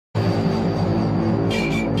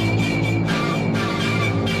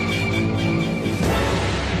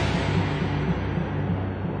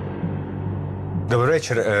Dobar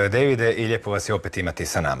večer, Davide, i lijepo vas je opet imati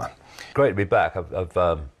sa nama. Great to be back.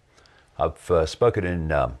 I've spoken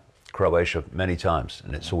in Croatia many times,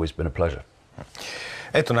 and it's always been a pleasure.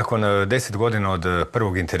 Eto, nakon 10 godina od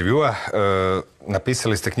prvog intervjua,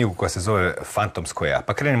 napisali ste knjigu koja se zove Fantomsko ja.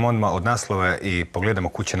 Pa krenimo odmah od naslova i pogledamo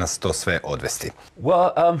kud će nas to sve odvesti.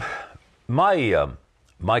 Well,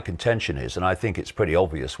 my contention is, and I think it's pretty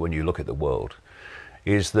obvious when you look at the world,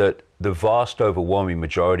 is that the vast overwhelming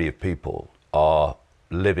majority of people are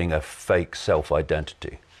living a fake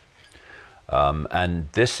self-identity. And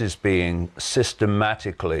this is being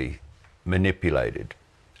systematically manipulated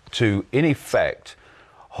to, in effect,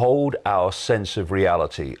 hold our sense of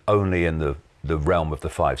reality only in the realm of the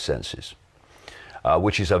five senses,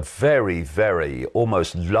 which is a very, very,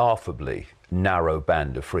 almost laughably narrow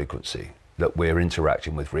band of frequency that we're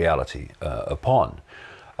interacting with reality upon.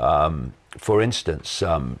 For instance,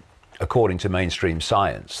 according to mainstream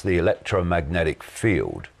science, the electromagnetic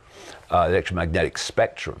field, electromagnetic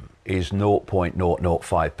spectrum, is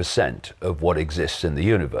 0.005% of what exists in the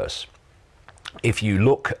universe. If you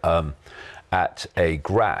look at a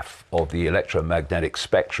graph of the electromagnetic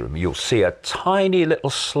spectrum, you'll see a tiny little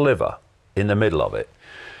sliver in the middle of it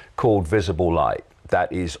called visible light.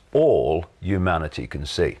 That is all humanity can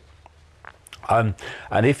see. And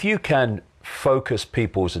if you can focus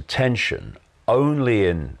people's attention only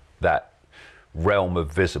in that realm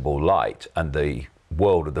of visible light and the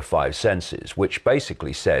world of the five senses, which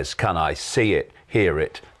basically says, can I see it, hear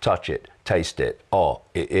it, touch it, taste it? Oh,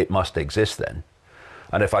 it must exist then.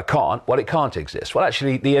 And if I can't, well, it can't exist. Well,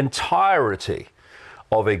 actually, the entirety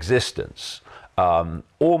of existence,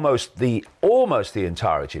 almost the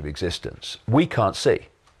entirety of existence, we can't see,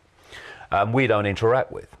 and we don't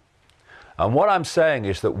interact with. And what I'm saying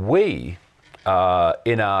is that we,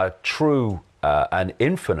 in our true and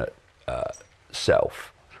infinite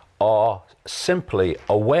self, are simply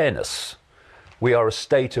awareness. We are a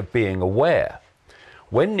state of being aware.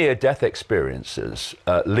 When near-death experiences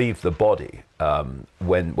leave the body,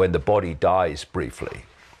 when the body dies briefly,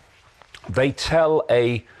 they tell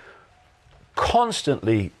a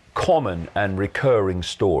constantly common and recurring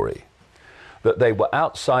story that they were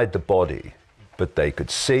outside the body, but they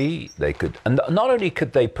could see, and not only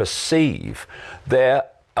could they perceive, their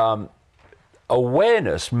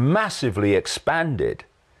awareness massively expanded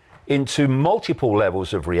into multiple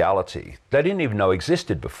levels of reality they didn't even know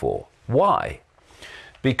existed before. Why?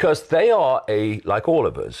 Because they are, like all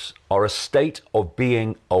of us, are a state of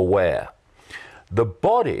being aware. The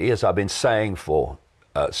body, as I've been saying for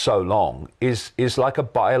so long, is like a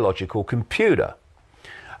biological computer.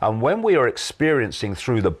 And when we are experiencing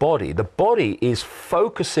through the body is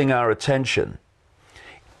focusing our attention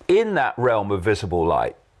in that realm of visible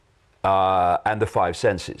light and the five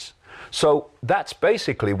senses. So that's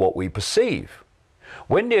basically what we perceive.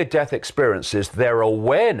 When near-death experiences, their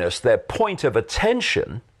awareness, their point of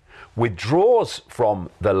attention, withdraws from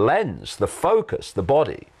the lens, the focus, the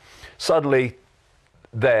body, suddenly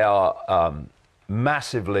they are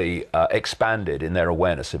massively expanded in their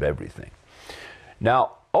awareness of everything.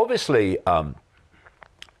 Now, obviously,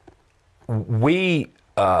 we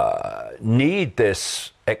need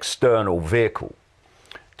this external vehicle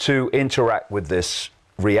to interact with this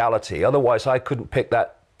reality. Otherwise, I couldn't pick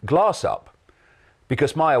that glass up,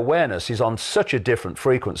 because my awareness is on such a different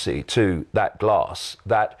frequency to that glass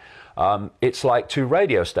that it's like two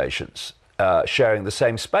radio stations sharing the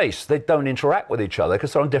same space. They don't interact with each other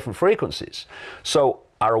because they're on different frequencies. So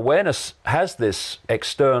our awareness has this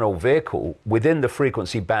external vehicle within the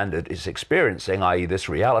frequency band it is experiencing, i.e. this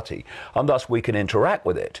reality, and thus we can interact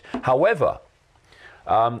with it. However,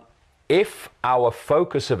 if our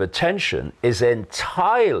focus of attention is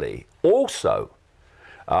entirely also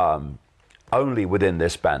only within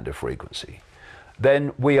this band of frequency,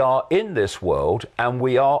 then we are in this world and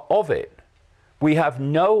we are of it. We have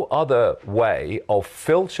no other way of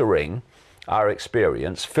filtering our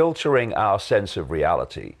experience, filtering our sense of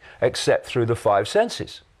reality, except through the five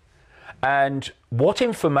senses. And what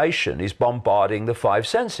information is bombarding the five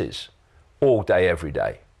senses all day, every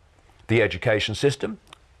day? The education system,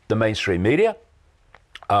 the mainstream media,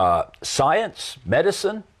 science,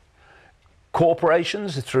 medicine,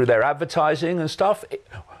 corporations through their advertising and stuff.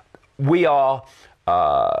 We are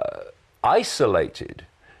isolated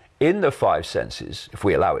in the five senses, if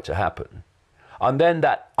we allow it to happen. And then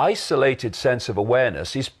that isolated sense of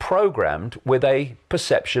awareness is programmed with a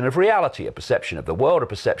perception of reality, a perception of the world, a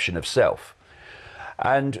perception of self.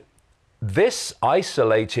 And this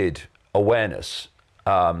isolated awareness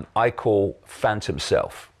I call phantom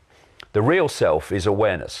self. The real self is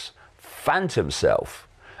awareness. Phantom self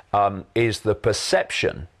is the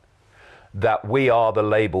perception that we are the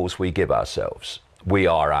labels we give ourselves. We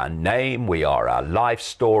are our name, we are our life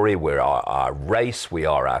story, we are our race, we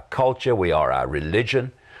are our culture, we are our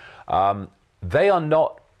religion. They are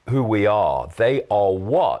not who we are. They are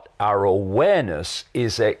what our awareness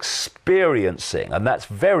is experiencing, and that's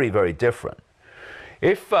very, very different.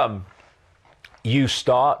 If you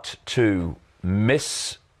start to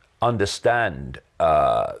misunderstand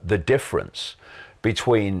the difference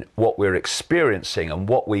between what we're experiencing and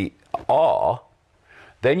what we are,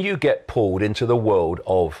 then you get pulled into the world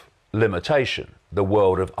of limitation, the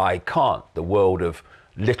world of I can't, the world of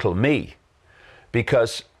little me.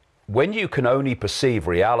 Because when you can only perceive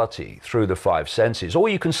reality through the five senses, all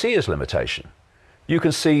you can see is limitation. You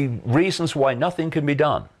can see reasons why nothing can be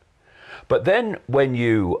done. But then when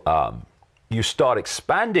you start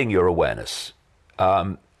expanding your awareness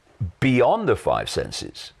beyond the five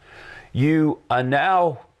senses, you are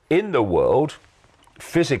now in the world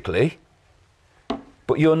physically,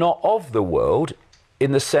 but you're not of the world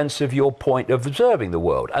in the sense of your point of observing the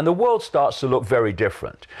world. And the world starts to look very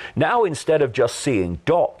different. Now, instead of just seeing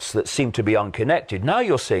dots that seem to be unconnected, now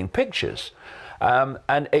you're seeing pictures.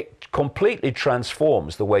 And it completely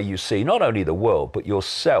transforms the way you see not only the world, but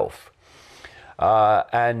yourself.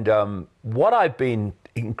 What I've been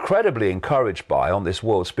incredibly encouraged by on this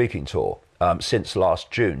World Speaking Tour since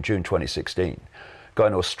last June 2016,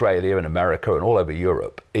 going to Australia and America and all over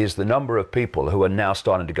Europe, is the number of people who are now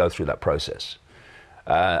starting to go through that process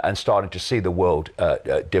and starting to see the world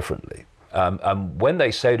differently. When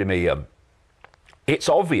they say to me, it's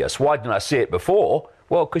obvious, why didn't I see it before?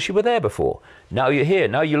 Well, because you were there before. Now you're here.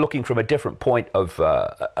 Now you're looking from a different point of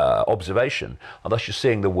observation, and thus you're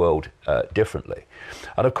seeing the world differently.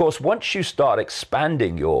 And of course, once you start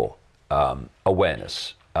expanding your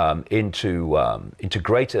awareness into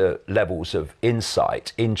greater levels of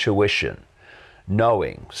insight, intuition,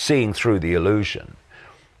 knowing, seeing through the illusion,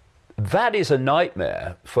 that is a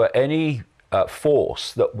nightmare for any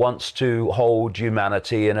force that wants to hold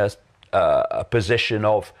humanity in a position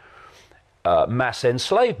of mass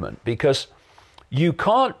enslavement, because you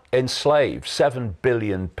can't enslave 7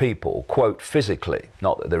 billion people, quote, physically.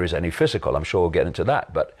 Not that there is any physical, I'm sure we'll get into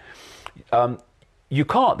that, but you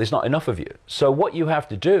can't, there's not enough of you. So what you have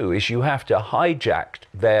to do is you have to hijack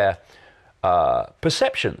their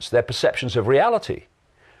perceptions of reality.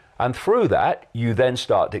 And through that, you then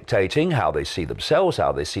start dictating how they see themselves,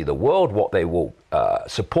 how they see the world, what they will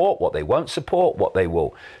support, what they won't support, what they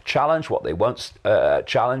will challenge, what they won't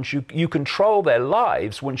challenge. You control their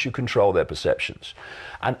lives once you control their perceptions.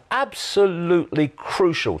 And absolutely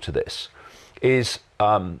crucial to this is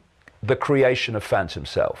the creation of Phantom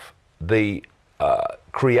Self, the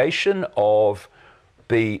creation of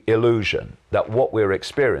the illusion that what we're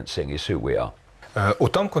experiencing is who we are. U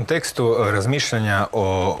tom kontekstu razmišljanja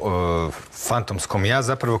o fantomskom ja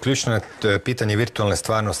zapravo ključno je pitanje virtualne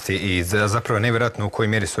stvarnosti i zapravo je nevjerojatno u kojoj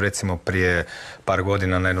mjeri su recimo prije par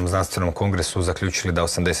godina na jednom znanstvenom kongresu zaključili da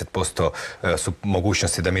 80% su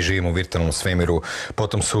mogućnosti da mi živimo u virtualnom svemiru.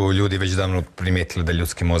 Potom su ljudi već davno primijetili da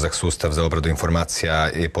ljudski mozak sustav za obradu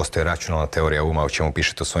informacija i postoji računalna teorija uma o čemu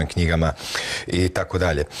pišete u svojim knjigama i tako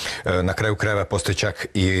dalje. Na kraju krajeva postoji čak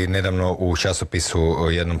i nedavno u časopisu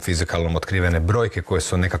jednom fizikalnom otkrivene brojke koje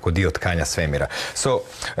su nekako dio tkanja svemira.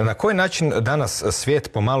 Na koji način danas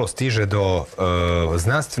svijet pomalo stiže do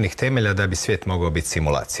znanstvenih temelja da bi svijet mogao biti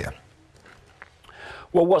simulacija?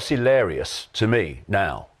 Well, what's hilarious to me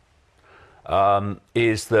now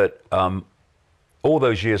is that all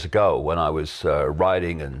those years ago when I was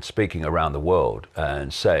writing and speaking around the world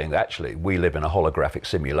and saying, actually, we live in a holographic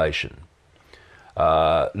simulation,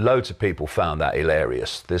 loads of people found that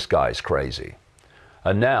hilarious. This guy's crazy.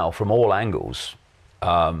 And now, from all angles,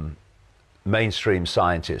 mainstream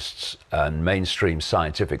scientists and mainstream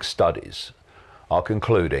scientific studies are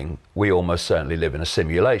concluding we almost certainly live in a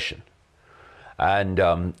simulation.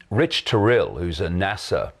 And Rich Terrell, who's a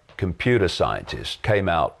NASA computer scientist, came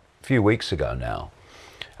out a few weeks ago now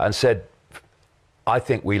and said, I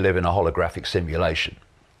think we live in a holographic simulation.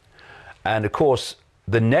 And of course,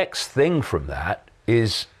 the next thing from that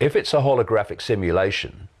is, if it's a holographic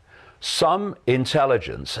simulation, some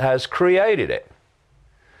intelligence has created it.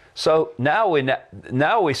 So now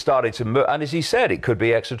we're starting to move, and as he said, it could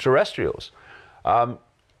be extraterrestrials.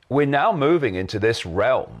 We're now moving into this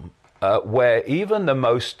realm where even the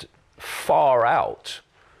most far out,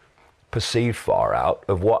 perceived far out,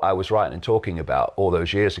 of what I was writing and talking about all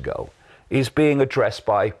those years ago is being addressed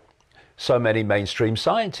by so many mainstream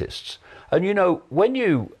scientists. And you know, when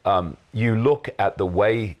you look at the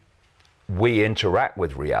way we interact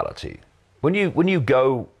with reality, when you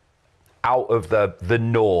go out of the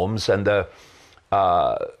norms and the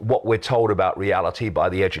what we're told about reality by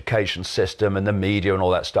the education system and the media and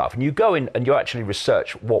all that stuff, and you go in and you actually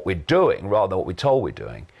research what we're doing rather than what we're told we're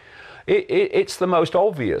doing, it's the most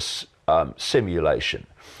obvious simulation.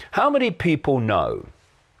 How many people know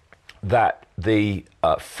that the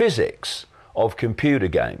physics of computer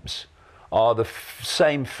games are the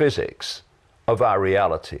same physics of our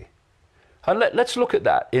reality? And let's look at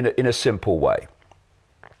that in a simple way.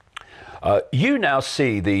 You now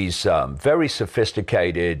see these very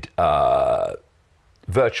sophisticated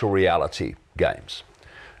virtual reality games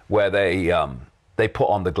where they put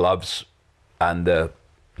on the gloves and the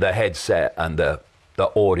headset and the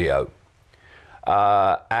audio,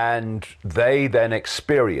 and they then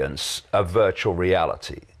experience a virtual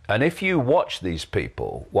reality. And if you watch these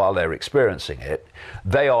people while they're experiencing it,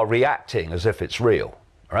 they are reacting as if it's real,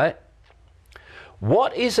 right?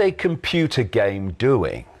 What is a computer game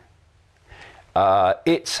doing?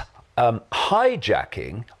 It's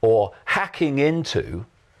hijacking or hacking into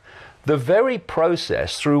the very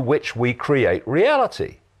process through which we create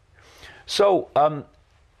reality. So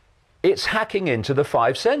it's hacking into the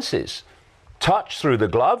five senses: touch through the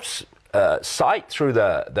gloves, sight through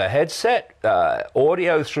the headset,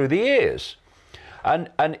 audio through the ears. And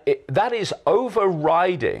that is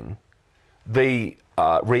overriding the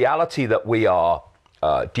reality that we are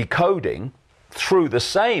decoding through the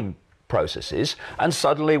same processes, and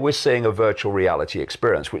suddenly we're seeing a virtual reality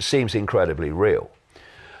experience, which seems incredibly real.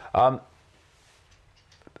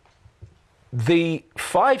 The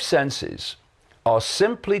five senses are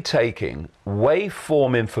simply taking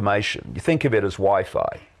waveform information, you think of it as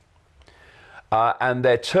Wi-Fi, and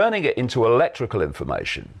they're turning it into electrical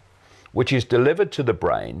information, which is delivered to the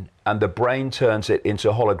brain, and the brain turns it into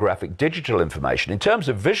holographic digital information. In terms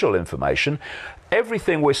of visual information,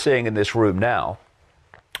 everything we're seeing in this room now,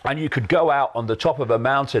 and you could go out on the top of a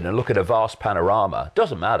mountain and look at a vast panorama,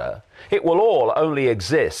 doesn't matter. It will all only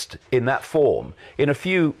exist in that form in a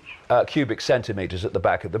few cubic centimeters at the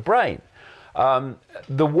back of the brain.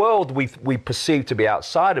 The world we perceive to be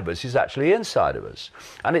outside of us is actually inside of us.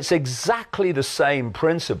 And it's exactly the same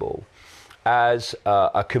principle as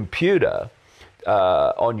a computer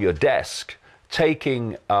on your desk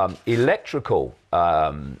taking electrical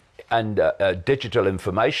and digital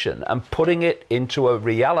information and putting it into a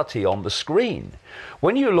reality on the screen.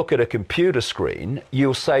 When you look at a computer screen,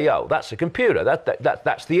 you'll say, oh, that's a computer,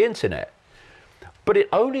 that's the internet. But it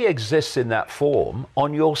only exists in that form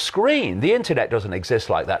on your screen. The internet doesn't exist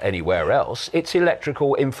like that anywhere else. It's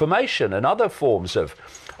electrical information and other forms of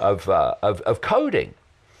coding.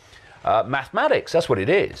 Mathematics, that's what it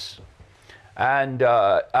is. And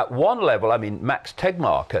at one level, I mean, Max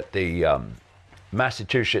Tegmark at the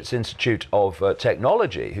Massachusetts Institute of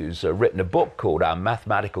Technology, who's written a book called Our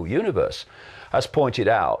Mathematical Universe, has pointed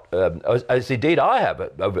out, as indeed I have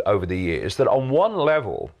over the years, that on one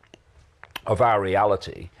level of our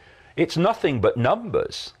reality, it's nothing but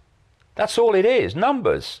numbers. That's all it is,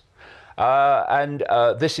 numbers. And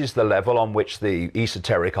this is the level on which the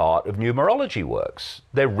esoteric art of numerology works.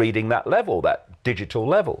 They're reading that level, that digital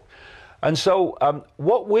level. And so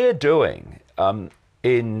what we're doing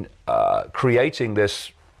in creating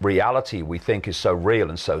this reality we think is so real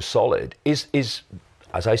and so solid is,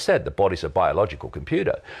 as I said, the body's a biological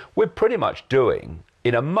computer. We're pretty much doing,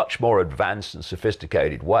 in a much more advanced and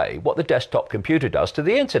sophisticated way, what the desktop computer does to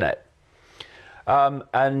the internet.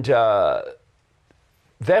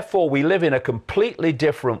 Therefore, we live in a completely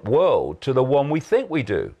different world to the one we think we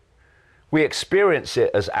do. We experience it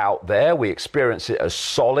as out there, we experience it as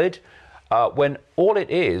solid, when all it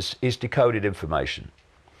is decoded information.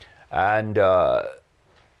 And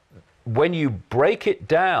when you break it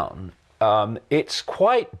down, it's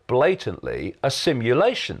quite blatantly a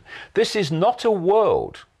simulation. This is not a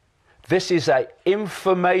world. This is an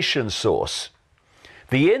information source.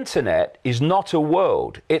 The internet is not a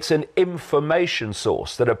world. It's an information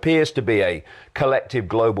source that appears to be a collective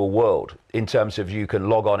global world in terms of you can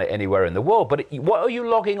log on it anywhere in the world. But what are you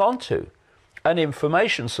logging onto? An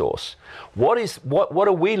information source. What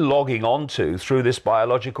are we logging onto through this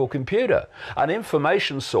biological computer? An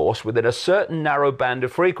information source within a certain narrow band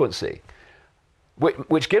of frequency,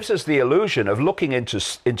 which gives us the illusion of looking into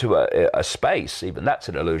a space, even that's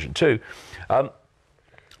an illusion too,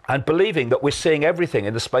 and believing that we're seeing everything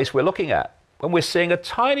in the space we're looking at, when we're seeing a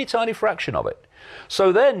tiny, tiny fraction of it.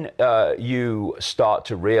 So then you start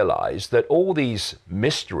to realize that all these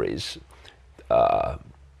mysteries,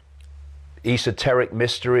 esoteric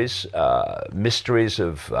mysteries, mysteries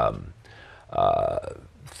of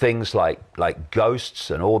things like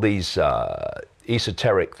ghosts and all these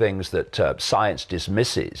esoteric things that science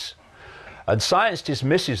dismisses, And science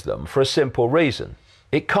dismisses them for a simple reason.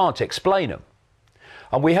 It can't explain them.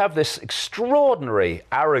 And we have this extraordinary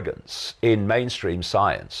arrogance in mainstream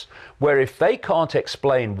science, where if they can't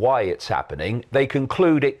explain why it's happening, they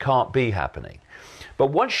conclude it can't be happening. But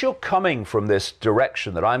once you're coming from this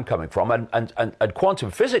direction that I'm coming from, and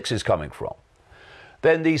quantum physics is coming from,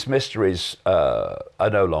 then these mysteries are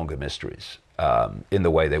no longer mysteries in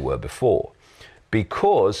the way they were before,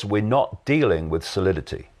 because we're not dealing with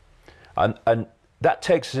solidity. And that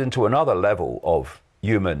takes us into another level of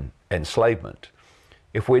human enslavement.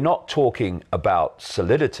 If we're not talking about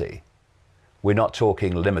solidity, we're not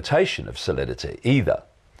talking limitation of solidity either.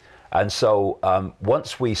 And so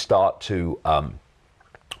once we start to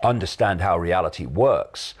understand how reality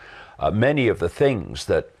works, many of the things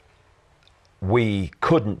that we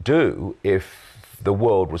couldn't do if the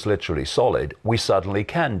world was literally solid, we suddenly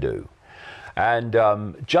can do. And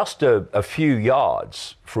just a few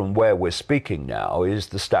yards from where we're speaking now is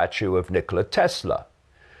the statue of Nikola Tesla.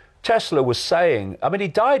 Tesla was saying, I mean, he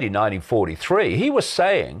died in 1943. He was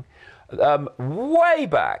saying way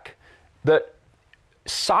back that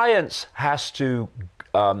science has to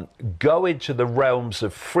go into the realms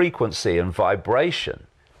of frequency and vibration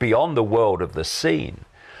beyond the world of the seen.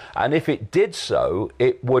 And if it did so,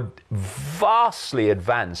 it would vastly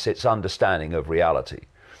advance its understanding of reality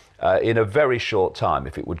in a very short time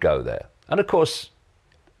if it would go there. And of course,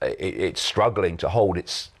 it's struggling to hold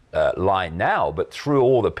its line now, but through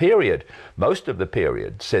all the period, most of the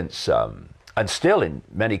period since, and still in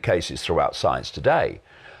many cases throughout science today,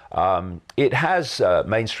 it has,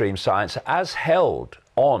 mainstream science has held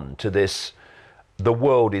on to this, the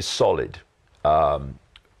world is solid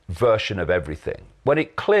version of everything, when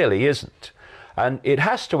it clearly isn't. And it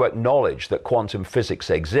has to acknowledge that quantum physics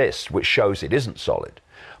exists, which shows it isn't solid.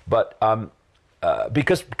 But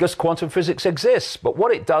because quantum physics exists, but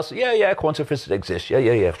what it does, yeah, quantum physics exists, yeah,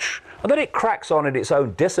 and then it cracks on in its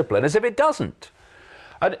own discipline as if it doesn't.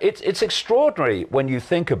 And it's extraordinary when you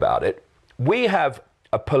think about it. We have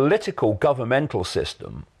a political governmental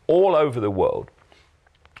system all over the world.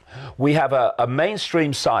 We have a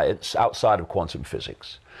mainstream science outside of quantum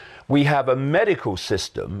physics. We have a medical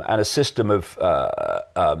system and a system of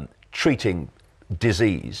treating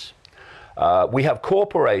disease. We have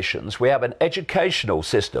corporations, we have an educational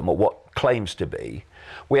system, or what claims to be.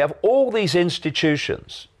 We have all these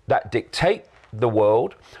institutions that dictate the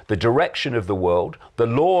world, the direction of the world, the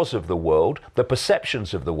laws of the world, the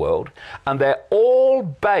perceptions of the world, and they're all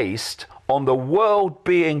based on the world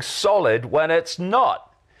being solid when it's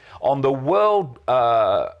not, on the world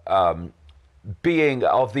being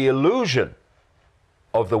of the illusion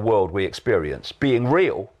of the world we experience being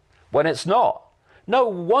real when it's not. No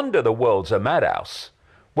wonder the world's a madhouse,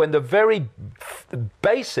 when the very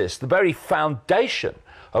basis, the very foundation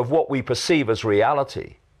of what we perceive as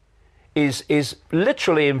reality is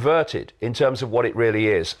literally inverted in terms of what it really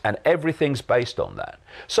is, and everything's based on that.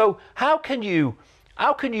 So how can you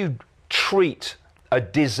treat a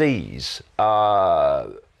disease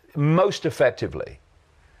most effectively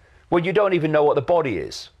when you don't even know what the body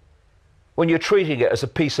is, when you're treating it as a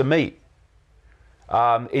piece of meat?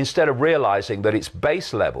 Instead of realizing that its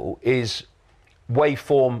base level is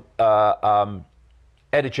waveform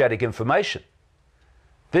energetic information.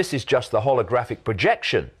 This is just the holographic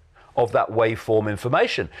projection of that waveform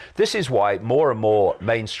information. This is why more and more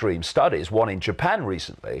mainstream studies, one in Japan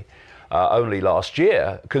recently, only last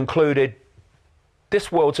year, concluded this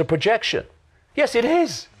world's a projection. Yes, it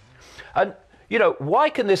is. And, you know, why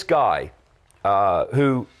can this guy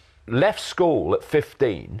who left school at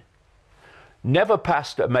 15, never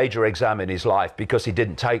passed a major exam in his life because he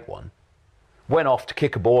didn't take one, went off to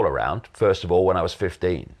kick a ball around, first of all, when I was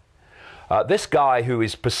 15. This guy who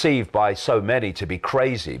is perceived by so many to be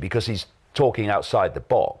crazy because he's talking outside the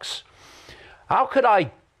box, how could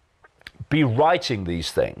I be writing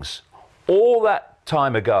these things all that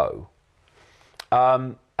time ago,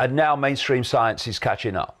 and now mainstream science is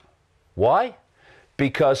catching up? Why?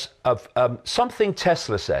 Because of something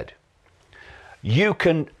Tesla said. You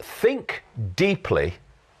can think deeply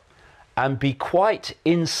and be quite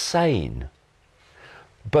insane,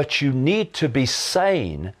 but you need to be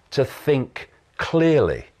sane to think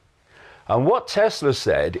clearly. And what Tesla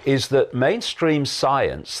said is that mainstream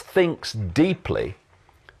science thinks deeply,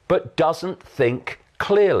 but doesn't think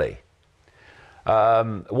clearly.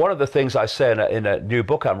 One of the things I say in a new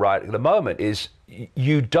book I'm writing at the moment is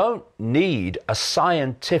you don't need a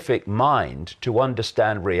scientific mind to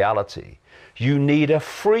understand reality. You need a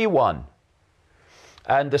free one.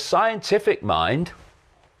 And the scientific mind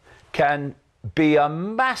can be a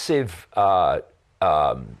massive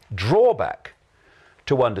drawback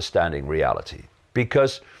to understanding reality.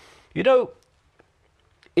 Because, you know,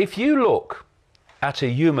 if you look at a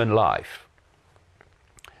human life,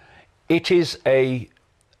 it is a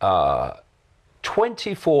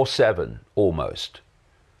 24/7 almost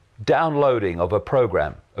downloading of a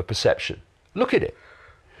program of perception. Look at it.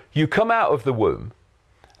 You come out of the womb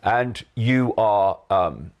and you are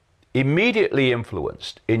immediately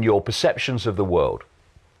influenced in your perceptions of the world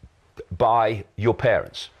by your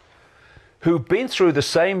parents, who've been through the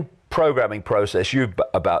same programming process you're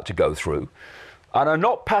about to go through, and are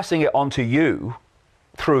not passing it on to you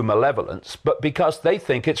through malevolence, but because they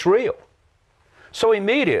think it's real. So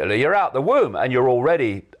immediately you're out the womb and you're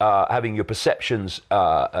already having your perceptions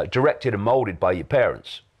directed and molded by your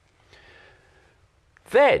parents.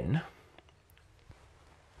 Then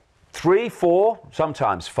 3, 4,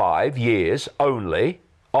 sometimes 5 years only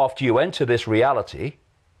after you enter this reality,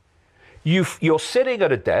 you're sitting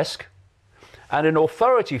at a desk and an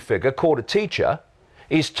authority figure called a teacher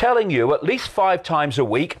is telling you at least 5 times a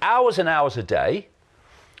week, hours and hours a day,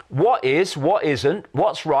 what is, what isn't,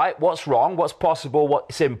 what's right, what's wrong, what's possible,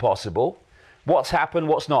 what's impossible, what's happened,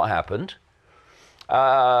 what's not happened.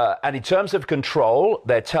 And in terms of control,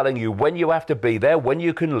 they're telling you when you have to be there, when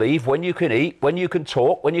you can leave, when you can eat, when you can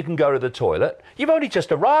talk, when you can go to the toilet. You've only just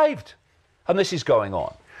arrived, and this is going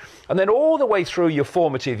on. And then all the way through your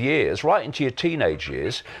formative years, right into your teenage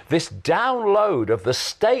years, this download of the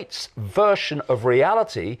state's version of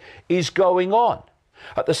reality is going on.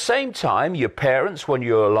 At the same time, your parents, when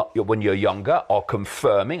you're younger, are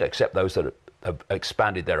confirming, except those that have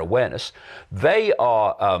expanded their awareness, they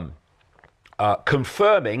are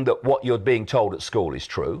confirming that what you're being told at school is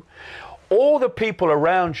true. All the people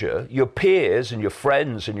around you, your peers and your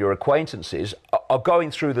friends and your acquaintances, are going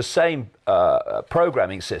through the same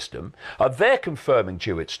programming system. They're confirming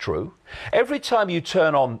to you it's true. Every time you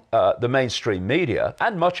turn on the mainstream media,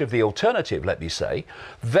 and much of the alternative, let me say,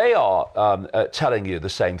 they are telling you the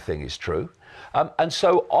same thing is true. And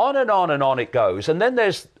so on and on and on it goes. And then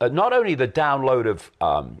there's not only the download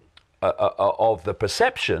of the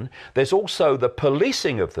perception, there's also the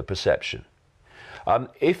policing of the perception.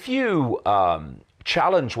 If you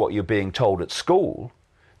challenge what you're being told at school,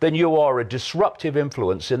 then you are a disruptive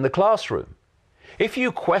influence in the classroom. If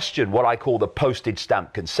you question what I call the postage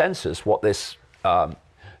stamp consensus, what this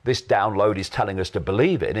download is telling us to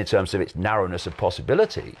believe in terms of its narrowness of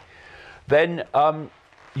possibility, then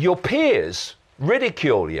your peers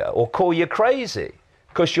ridicule you or call you crazy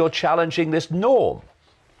because you're challenging this norm.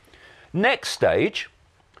 Next stage,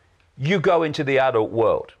 you go into the adult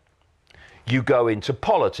world. You go into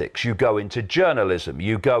politics, you go into journalism,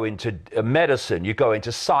 you go into medicine, you go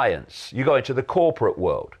into science, you go into the corporate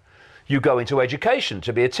world, you go into education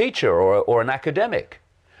to be a teacher or an academic.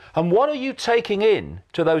 And what are you taking in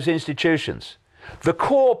to those institutions? The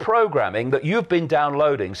core programming that you've been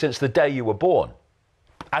downloading since the day you were born.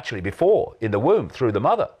 Actually before, in the womb, through the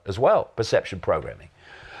mother as well, perception programming.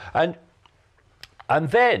 And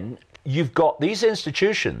then you've got these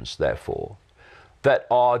institutions, therefore, that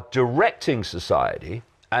are directing society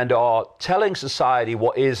and are telling society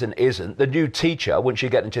what is and isn't. The new teacher, once you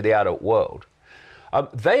get into the adult world,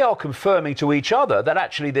 they are confirming to each other that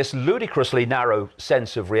actually this ludicrously narrow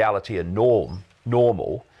sense of reality and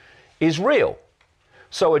normal, is real.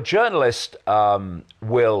 So a journalist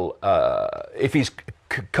will, if he's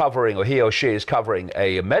covering, or he or she is covering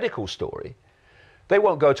a medical story, they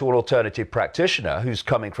won't go to an alternative practitioner who's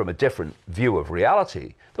coming from a different view of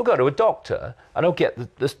reality. They'll go to a doctor and they'll get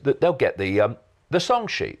the song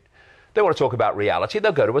sheet. They want to talk about reality,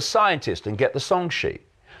 they'll go to a scientist and get the song sheet.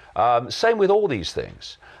 Same with all these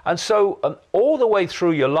things. And so all the way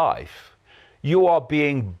through your life, you are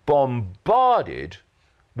being bombarded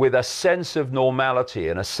with a sense of normality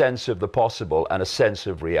and a sense of the possible and a sense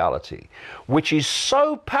of reality, which is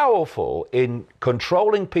so powerful in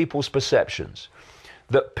controlling people's perceptions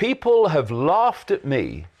that people have laughed at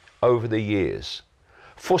me over the years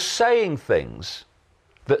for saying things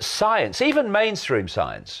that science, even mainstream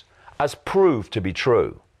science, has proved to be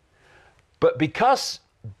true. But because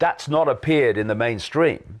that's not appeared in the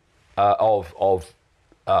mainstream of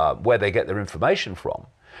where they get their information from,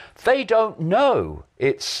 they don't know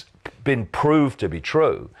it's been proved to be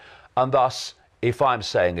true. And thus, if I'm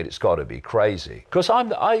saying it, it's got to be crazy. Because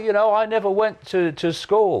I never went to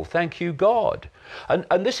school, thank you God.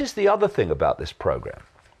 And this is the other thing about this program.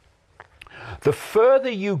 The further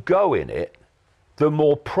you go in it, the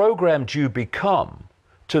more programmed you become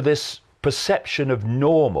to this perception of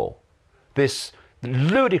normal, this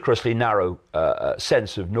ludicrously narrow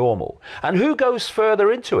sense of normal. And who goes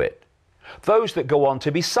further into it? those that go on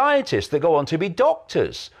to be scientists, that go on to be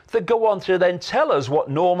doctors, that go on to then tell us what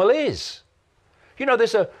normal is. You know,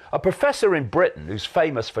 there's a professor in Britain who's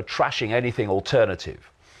famous for trashing anything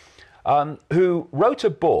alternative, who wrote a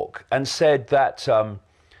book and said that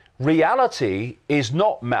reality is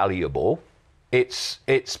not malleable,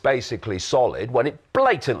 it's basically solid, when it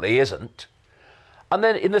blatantly isn't. And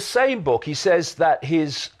then in the same book, he says that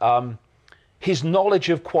his knowledge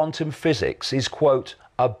of quantum physics is, quote,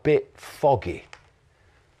 a bit foggy.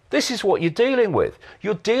 This is what you're dealing with.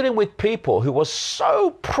 You're dealing with people who are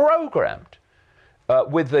so programmed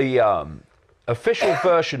with the official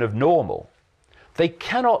version of normal, they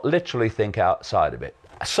cannot literally think outside of it.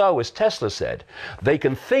 So, as Tesla said, they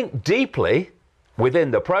can think deeply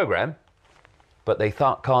within the program, but they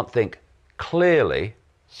can't think clearly,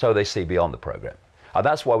 so they see beyond the program. And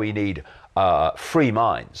that's why we need free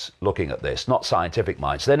minds looking at this, not scientific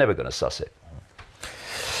minds. They're never going to suss it.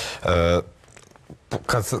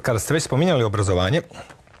 Kada ste već spominjali obrazovanje,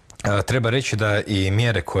 treba reći da i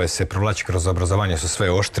mjere koje se provlače kroz obrazovanje su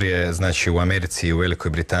sve oštrije. Znači u Americi i u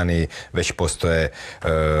Velikoj Britaniji već postoje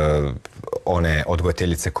one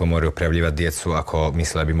odgojiteljice koje moraju prijavljivati djecu ako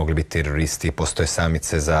misle da bi mogli biti teroristi. Postoje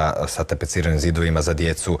samice sa tapeciranim zidovima za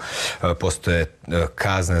djecu. Postoje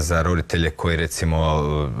kazne za roditelje koji recimo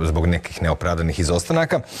zbog nekih neopravdanih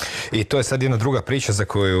izostanaka. I to je sad jedna druga priča za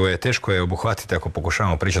koju je teško je obuhvatiti ako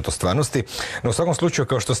pokušavamo pričati o stvarnosti. No u svakom slučaju,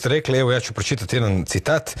 kao što ste rekli, evo ja ću pročitati jedan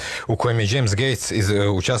citat u kojem je James Gates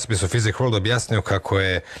u časopisu Physics World objasnio kako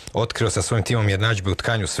je otkrio sa svojim timom jednadžbe u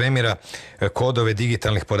tkanju svemira kodove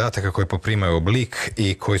digitalnih podataka koji poprimaju oblik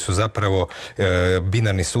i koji su zapravo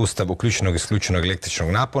binarni sustav uključenog i isključenog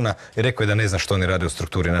električnog napona. I rekao je da ne zna što oni rade u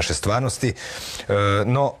strukturi naše stvarnosti.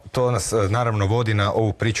 No, to nas naravno vodi na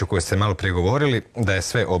ovu priču koju ste malo prije govorili, da je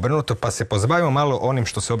sve obrnuto, pa se pozabavimo malo onim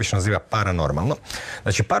što se obično naziva paranormalno.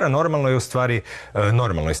 Znači, paranormalno je u stvari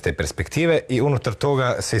normalno iz te perspektive i unutar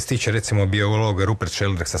toga se ističe recimo biolog Rupert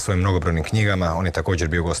Sheldrake sa svojim mnogobrojnim knjigama, on je također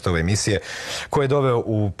bio gost ove emisije, koji je doveo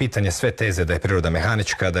u pitanje sve teze da je priroda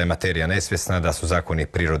mehanička, da je materija nesvjesna, da su zakoni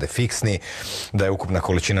prirode fiksni, da je ukupna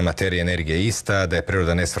količina materije i energije ista, da je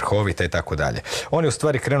priroda nesvrhovita i tako dalje. On je u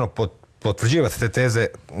stvari krenuo potvrđivati te teze,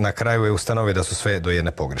 na kraju je ustanovio da su sve do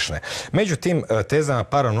jedne pogrešne. Međutim, tezama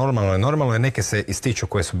paranormalno i normalno neke se ističu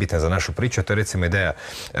koje su bitne za našu priču, to je recimo ideja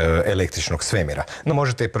električnog svemira. No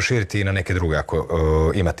možete je proširiti i na neke druge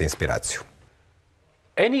ako imate inspiraciju.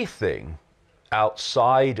 Anything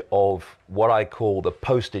outside of what I call the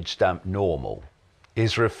postage stamp normal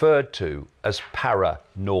is referred to as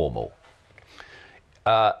paranormal.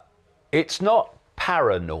 It's not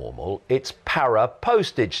paranormal, it's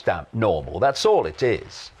para-postage stamp normal. That's all it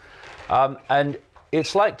is. And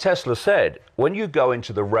it's like Tesla said, when you go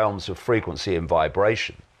into the realms of frequency and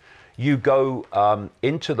vibration, you go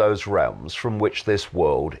into those realms from which this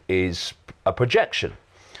world is a projection.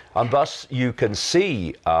 And thus you can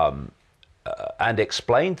see and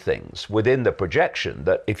explain things within the projection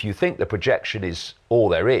that if you think the projection is all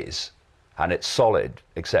there is, and it's solid,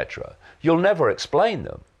 etc., you'll never explain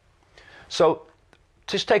them. So,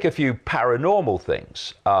 just take a few paranormal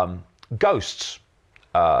things. Ghosts.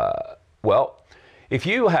 Well, if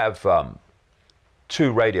you have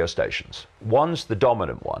two radio stations, one's the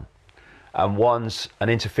dominant one and one's an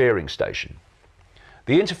interfering station.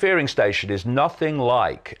 The interfering station is nothing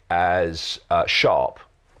like as sharp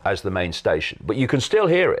as the main station, but you can still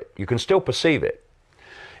hear it, you can still perceive it.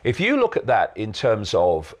 If you look at that in terms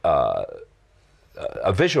of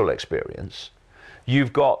a visual experience,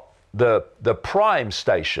 you've got the prime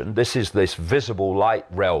station. This is this visible light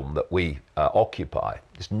realm that we occupy,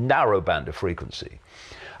 this narrow band of frequency.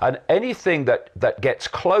 And anything that gets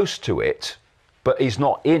close to it, but is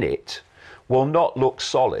not in it, will not look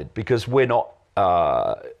solid because we're not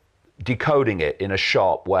decoding it in a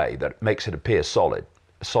sharp way that makes it appear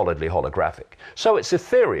solidly holographic. So it's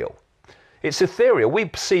ethereal. It's ethereal. We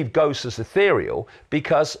perceive ghosts as ethereal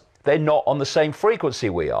because they're not on the same frequency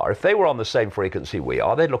we are. If they were on the same frequency we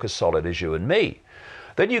are, they'd look as solid as you and me.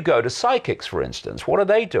 Then you go to psychics, for instance. What are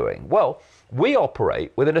they doing? Well, we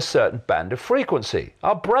operate within a certain band of frequency.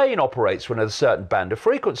 Our brain operates within a certain band of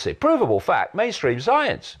frequency. Provable fact, mainstream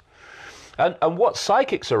science. And what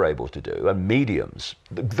psychics are able to do, and mediums,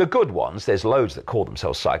 the good ones, there's loads that call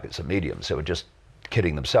themselves psychics and mediums who are just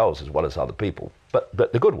kidding themselves as well as other people,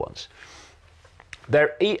 but the good ones,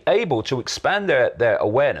 they're able to expand their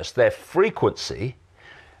awareness, their frequency,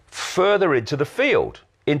 further into the field,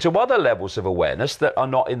 into other levels of awareness that are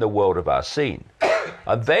not in the world of our scene.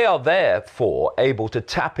 And they are therefore able to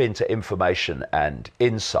tap into information and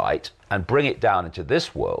insight and bring it down into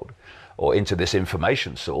this world, or into this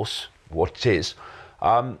information source, what it is,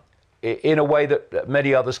 in a way that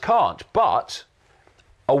many others can't, but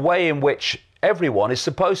a way in which everyone is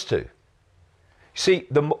supposed to. See,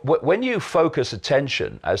 when you focus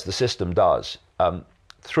attention, as the system does,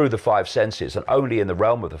 through the five senses and only in the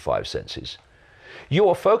realm of the five senses, you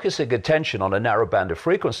are focusing attention on a narrow band of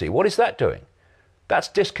frequency. What is that doing? That's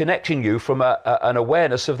disconnecting you from an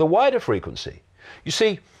awareness of the wider frequency. You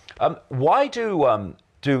see, why do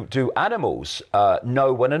animals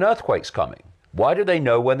know when an earthquake's coming? Why do they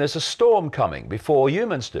know when there's a storm coming before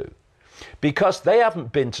humans do? Because they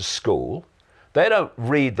haven't been to school. They don't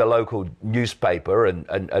read the local newspaper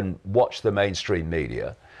and watch the mainstream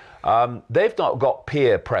media. They've not got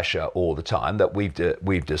peer pressure all the time that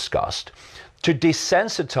we've discussed to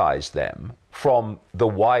desensitize them from the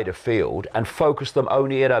wider field and focus them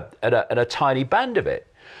only at a tiny band of it.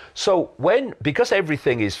 So because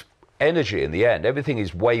everything is energy in the end, everything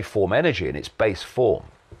is waveform energy in its base form,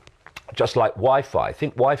 just like Wi-Fi,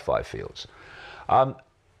 think Wi-Fi fields.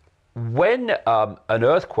 When an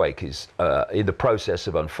earthquake is in the process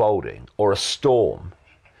of unfolding, or a storm,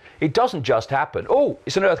 it doesn't just happen, oh,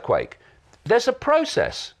 it's an earthquake. There's a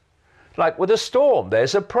process. Like with a storm,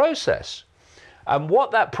 there's a process. And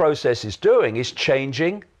what that process is doing is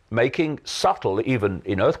changing, making subtle, even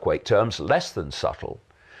in earthquake terms, less than subtle,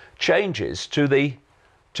 changes to the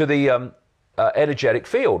energetic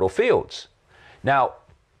field or fields. Now,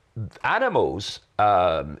 animals,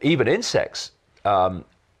 even insects,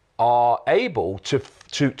 are able to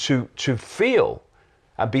feel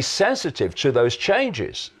and be sensitive to those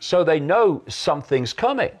changes, so they know something's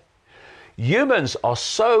coming. Humans are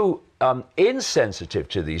so insensitive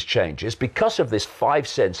to these changes because of this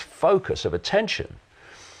five-sense focus of attention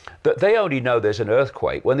that they only know there's an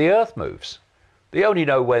earthquake when the earth moves. They only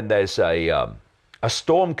know when there's a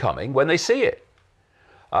storm coming when they see it.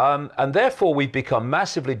 And therefore we've become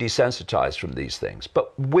massively desensitized from these things.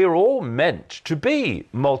 But we're all meant to be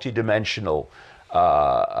multidimensional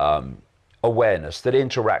awareness that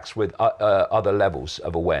interacts with other levels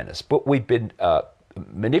of awareness. But we've been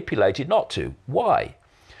manipulated not to. Why?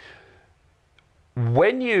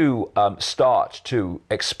 When you start to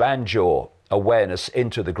expand your awareness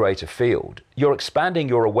into the greater field, you're expanding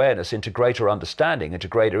your awareness into greater understanding, into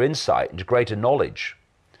greater insight, into greater knowledge.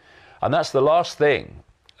 And that's the last thing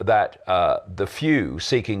that the few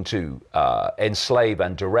seeking to enslave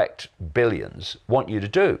and direct billions want you to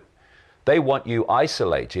do. They want you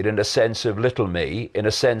isolated in a sense of little me, in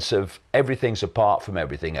a sense of everything's apart from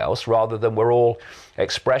everything else, rather than we're all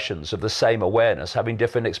expressions of the same awareness having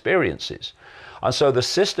different experiences. And so the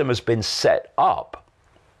system has been set up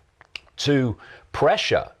to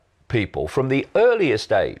pressure people from the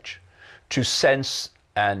earliest age to sense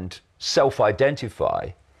and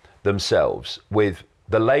self-identify themselves with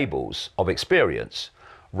the labels of experience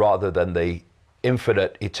rather than the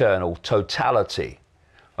infinite, eternal totality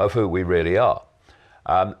of who we really are.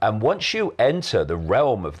 And once you enter the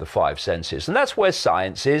realm of the five senses, and that's where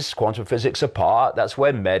science is, quantum physics apart, that's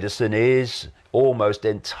where medicine is, almost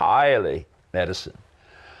entirely medicine,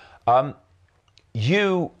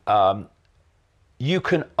 you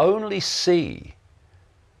can only see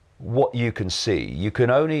what you can see. You can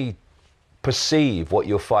only perceive what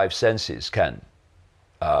your five senses can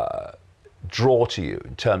draw to you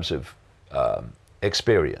in terms of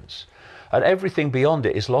experience. And everything beyond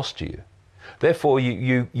it is lost to you. Therefore,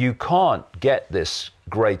 you can't get this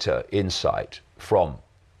greater insight from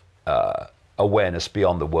awareness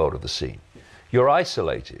beyond the world of the seen. You're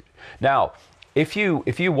isolated. Now, if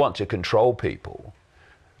you want to control people,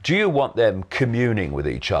 do you want them communing with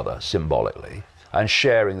each other symbolically and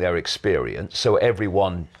sharing their experience so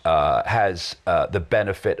everyone has the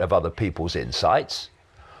benefit of other people's insights?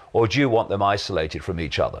 Or do you want them isolated from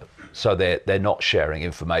each other so they're not sharing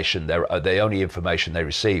information? The only information they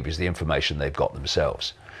receive is the information they've got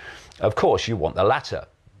themselves. Of course, you want the latter,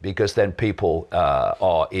 because then people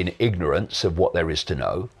are in ignorance of what there is to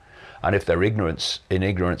know. And if they're in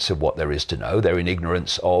ignorance of what there is to know, they're in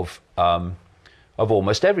ignorance of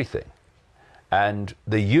almost everything. And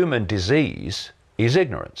the human disease is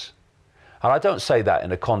ignorance. And I don't say that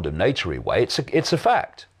in a condemnatory way. It's a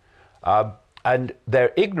fact. And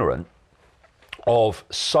they're ignorant of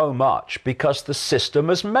so much because the system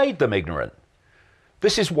has made them ignorant.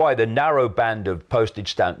 This is why the narrow band of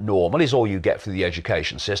postage stamp normal is all you get through the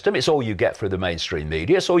education system. It's all you get through the mainstream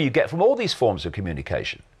media. It's all you get from all these forms of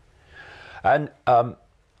communication. And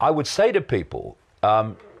I would say to people,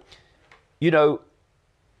 you know,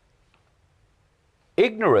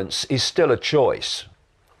 ignorance is still a choice.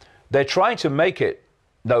 They're trying to make it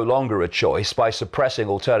no longer a choice by suppressing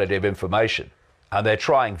alternative information. And they're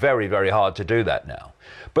trying very, very hard to do that now.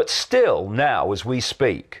 But still now, as we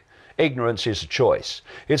speak, ignorance is a choice.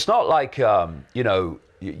 It's not like, you know,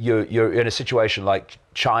 you're in a situation like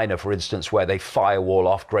China, for instance, where they firewall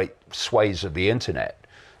off great swathes of the internet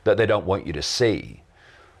that they don't want you to see.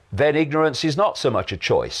 Then ignorance is not so much a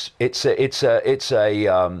choice. It's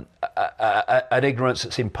an ignorance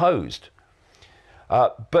that's imposed.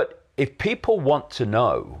 But if people want to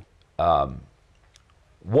know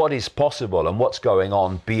what is possible and what's going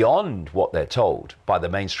on beyond what they're told by the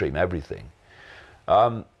mainstream everything,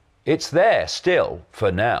 it's there still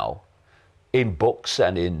for now in books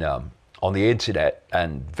and in on the internet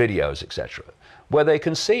and videos, etc., where they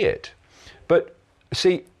can see it. But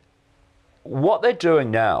see, what they're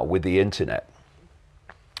doing now with the internet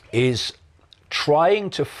is trying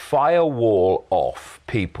to firewall off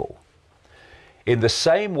people in the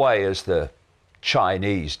same way as the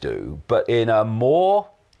Chinese do, but in a more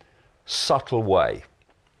subtle way.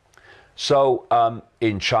 So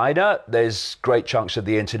in China, there's great chunks of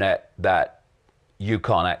the internet that you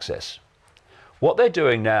can't access. What they're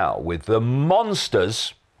doing now with the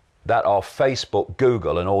monsters that are Facebook,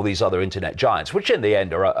 Google, and all these other internet giants, which in the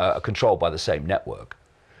end are controlled by the same network,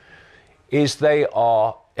 is they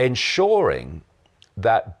are ensuring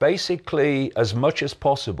that basically, as much as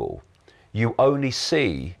possible, you only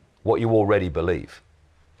see what you already believe.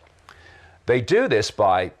 They do this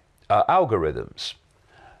by algorithms.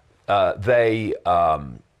 They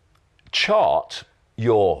chart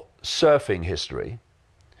your surfing history.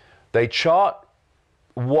 They chart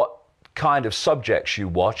what kind of subjects you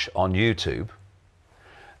watch on YouTube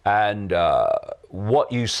and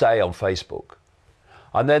what you say on Facebook.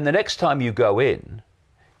 And then the next time you go in,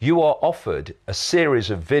 you are offered a series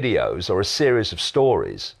of videos or a series of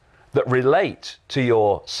stories that relate to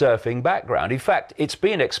your surfing background. In fact, it's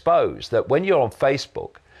been exposed that when you're on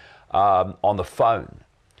Facebook, on the phone,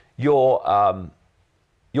 your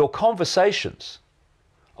conversations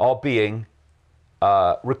are being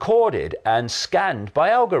recorded and scanned by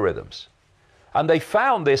algorithms. And they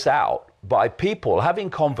found this out by people having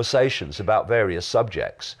conversations about various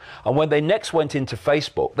subjects. And when they next went into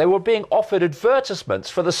Facebook, they were being offered advertisements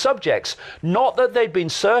for the subjects, not that they'd been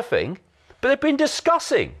surfing, but they'd been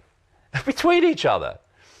discussing between each other.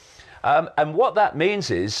 And what that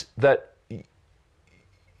means is that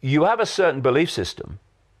you have a certain belief system.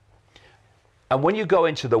 And when you go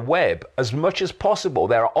into the web, as much as possible,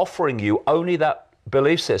 they're offering you only that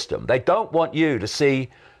belief system. They don't want you to see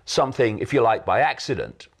something, if you like, by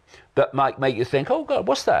accident, that might make you think, oh God,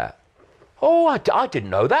 what's that? Oh, I didn't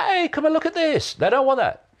know that. Hey, come and look at this. They don't want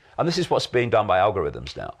that. And this is what's being done by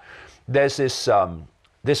algorithms now. There's this,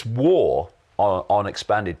 this war on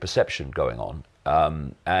expanded perception going on,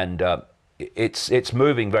 and it's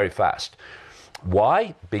moving very fast.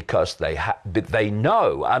 Why? Because they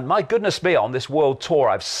know, and my goodness me, on this world tour,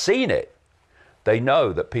 I've seen it. They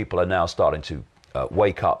know that people are now starting to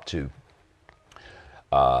wake up to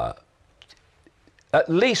at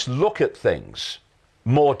least look at things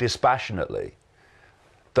more dispassionately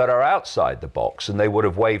that are outside the box, and they would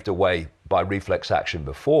have waved away by reflex action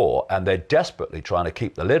before, and they're desperately trying to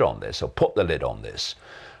keep the lid on this, or put the lid on this,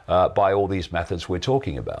 by all these methods we're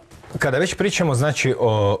talking about. Kada već pričamo znači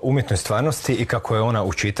o umjetnoj stvarnosti i kako je ona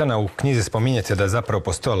učitana, u knjizi spominjete da je zapravo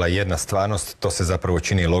postojala jedna stvarnost, to se zapravo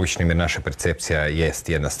čini logičnim jer naša percepcija jest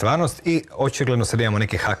jedna stvarnost i očigledno sad imamo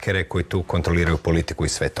neke hakere koji tu kontroliraju politiku i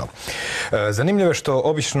sve to. Zanimljivo je što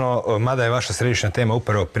obično, mada je vaša središnja tema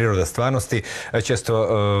upravo priroda stvarnosti, često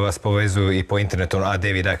vas povezuju i po internetu, a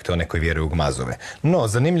David Icke, to neko vjeruje u gmazove. No,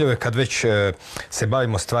 zanimljivo je kad već se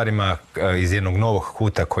bavimo stvarima iz jednog novog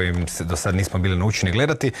kuta kojim se do sad nismo bili naučeni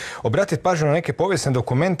gledati, obratiti pažnju na neke povijesne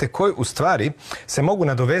dokumente koji u stvari se mogu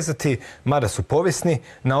nadovezati, mada su povijesni,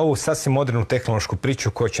 na ovu sasvim modernu tehnološku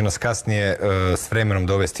priču koja će nas kasnije s vremenom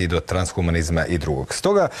dovesti do transhumanizma i drugog.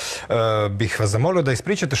 Stoga bih vas zamolio da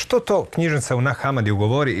ispričate što to knjižnica u Nag Hammadiju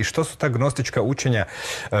govori i što su ta gnostička učenja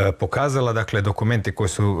pokazala, dakle dokumenti koji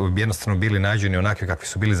su jednostavno bili nađeni onakvi kakvi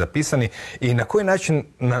su bili zapisani i na koji način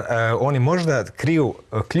oni možda kriju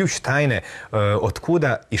ključ tajne od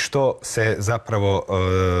kuda i što se zapravo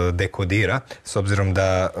dekodira, s obzirom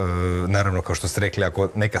da, naravno, kao što ste rekli, ako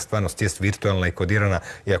neka stvarnost jest virtualna i kodirana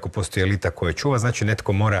i ako postoji elita koja čuva, znači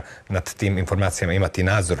netko mora nad tim informacijama imati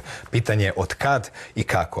nadzor. Pitanje je od kad i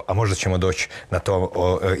kako, a možda ćemo doći na to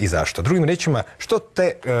i zašto. Drugim riječima, što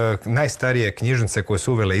te najstarije knjižnice koje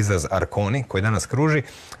su uvele izraz Arkoni, koji danas kruži,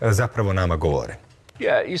 zapravo nama govore?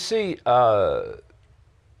 Yeah, you see,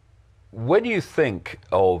 when you think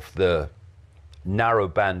of the narrow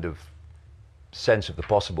band of sense of the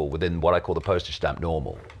possible within what I call the postage stamp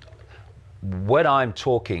normal, when I'm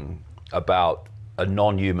talking about a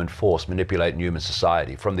non-human force manipulating human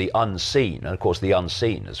society from the unseen. And of course, the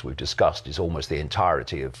unseen, as we've discussed, is almost the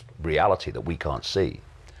entirety of reality that we can't see.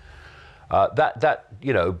 That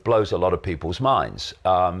you know, blows a lot of people's minds.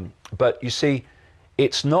 But you see,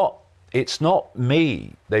 it's not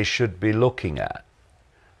me they should be looking at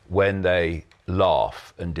when they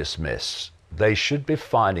laugh and dismiss. They should be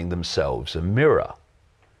finding themselves a mirror,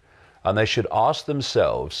 and they should ask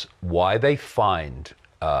themselves why they find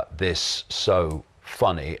this so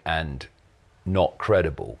funny and not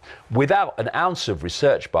credible, without an ounce of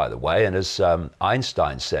research, by the way. And as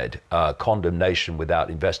Einstein said, condemnation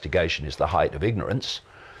without investigation is the height of ignorance.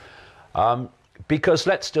 Because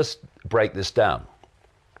let's just break this down.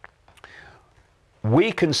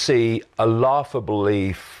 We can see a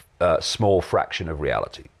laughably small fraction of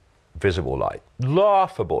reality, visible light.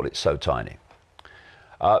 Laughable, it's so tiny.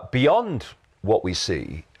 Beyond what we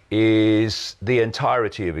see is the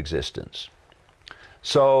entirety of existence.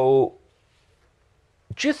 So,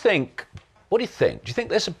 what do you think? Do you think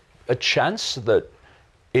there's a chance that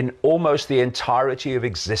in almost the entirety of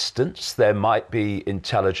existence there might be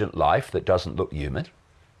intelligent life that doesn't look human? Do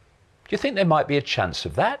you think there might be a chance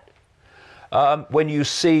of that? When you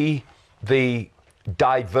see the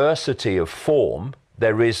diversity of form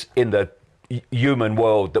there is in the human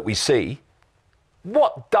world that we see,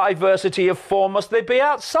 what diversity of form must there be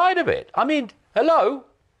outside of it? I mean, hello?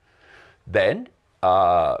 Then,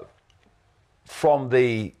 from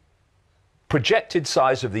the projected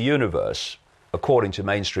size of the universe, according to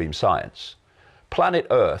mainstream science, planet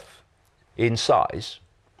Earth in size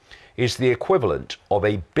is the equivalent of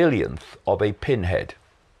a billionth of a pinhead.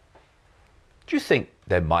 Do you think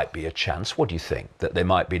there might be a chance, what do you think, that there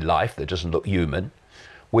might be life that doesn't look human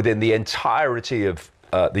within the entirety of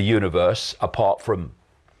the universe apart from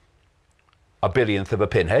a billionth of a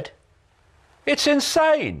pinhead? It's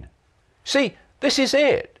insane. See, this is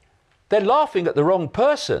it. They're laughing at the wrong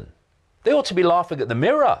person. They ought to be laughing at the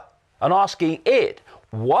mirror and asking it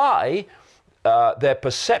why their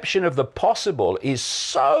perception of the possible is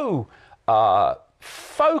so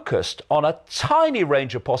focused on a tiny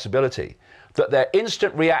range of possibility that their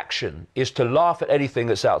instant reaction is to laugh at anything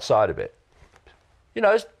that's outside of it. You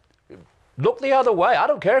know, look the other way. I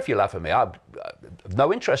don't care if you laugh at me. I've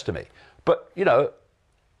no interest in me. But, you know,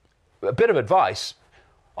 a bit of advice,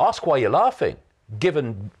 ask why you're laughing,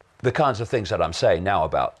 given the kinds of things that I'm saying now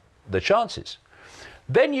about the chances.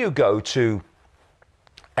 Then you go to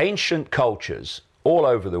ancient cultures all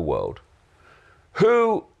over the world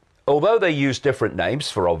who, although they use different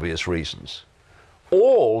names for obvious reasons,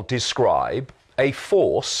 all describe a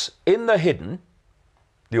force in the hidden,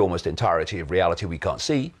 the almost entirety of reality we can't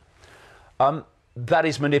see, that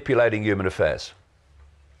is manipulating human affairs.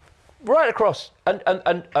 Right across. And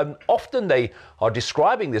often they are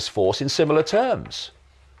describing this force in similar terms.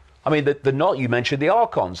 I mean, you mentioned the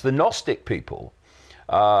archons, the Gnostic people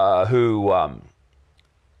who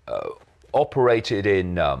operated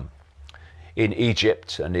in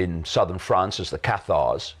Egypt and in southern France as the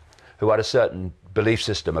Cathars, who had a certain belief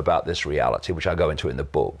system about this reality, which I go into in the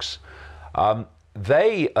books.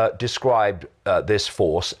 They described this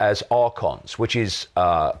force as archons, which is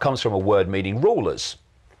comes from a word meaning rulers.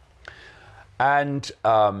 And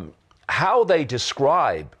how they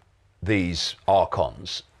describe these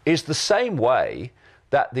archons is the same way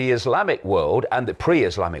that the Islamic world and the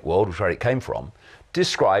pre-Islamic world, which is where it came from,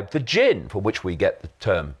 described the jinn, from which we get the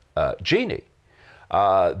term genie.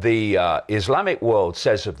 The Islamic world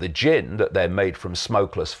says of the jinn that they're made from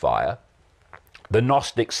smokeless fire. The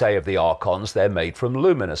Gnostics say of the archons they're made from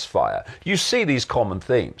luminous fire. You see these common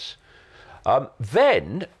themes.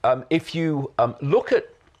 Then, if you look at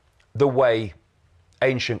the way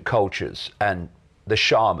ancient cultures and the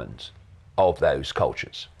shamans of those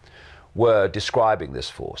cultures were describing this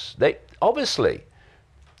force, they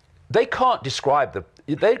can't describe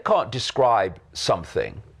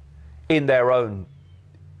something in their own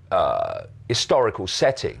historical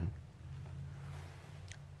setting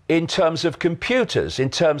in terms of computers, in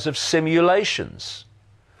terms of simulations.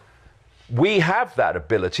 We have that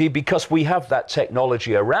ability because we have that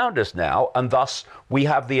technology around us now, and thus we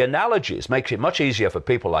have the analogies. Makes it much easier for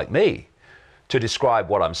people like me to describe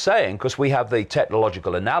what I'm saying because we have the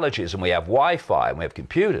technological analogies and we have Wi-Fi and we have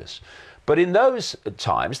computers. But in those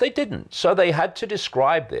times they didn't, so they had to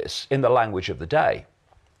describe this in the language of the day.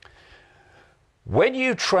 When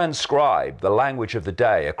you transcribe the language of the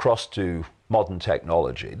day across to modern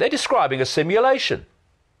technology, they're describing a simulation.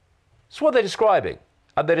 That's what they're describing.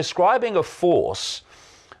 And they're describing a force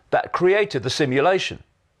that created the simulation.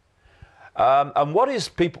 And what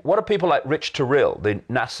are people like Rich Turrell, the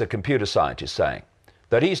NASA computer scientist, saying?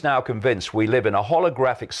 that he's now convinced we live in a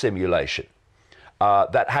holographic simulation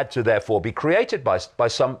that had to therefore be created by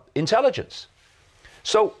some intelligence.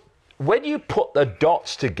 So when you put the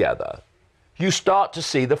dots together, you start to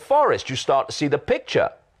see the forest, you start to see the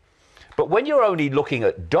picture. But when you're only looking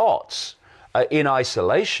at dots in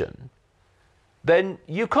isolation, then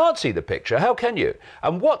you can't see the picture. How can you?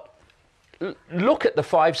 And look at the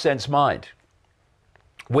five sense mind,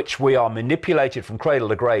 which we are manipulated from cradle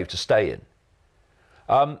to grave to stay in.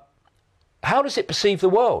 How does it perceive the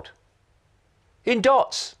world? In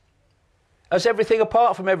dots, as everything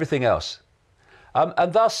apart from everything else.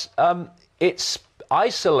 And thus, it's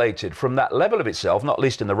isolated from that level of itself, not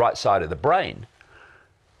least in the right side of the brain,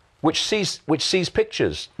 which sees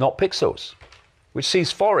pictures, not pixels, which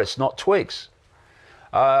sees forests, not twigs.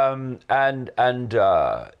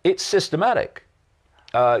 It's systematic.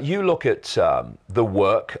 You look at the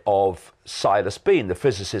work of Silas Bean, the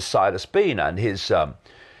physicist Silas Bean, and his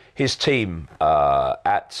team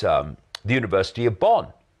at the University of Bonn,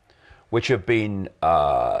 which have been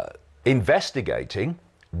investigating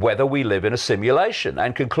whether we live in a simulation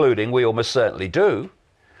and concluding we almost certainly do,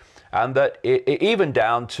 and that even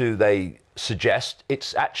down to, they suggest,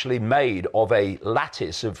 it's actually made of a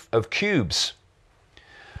lattice of cubes.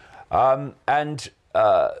 They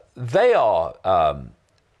are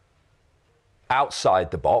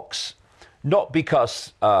outside the box, not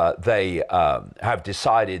because they have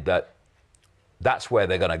decided that that's where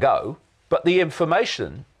they're going to go, but the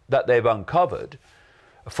information that they've uncovered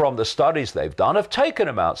from the studies they've done have taken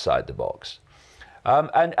them outside the box.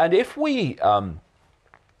 And if we,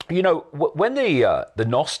 you know, when the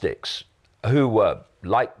Gnostics, who were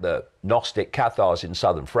like the Gnostic Cathars in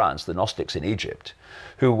southern France, the Gnostics in Egypt,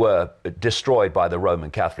 who were destroyed by the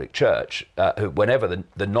Roman Catholic Church, whenever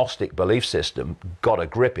the Gnostic belief system got a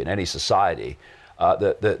grip in any society,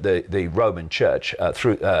 the Roman Church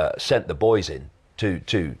sent the boys in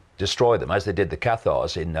to destroy them, as they did the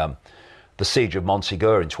Cathars in the siege of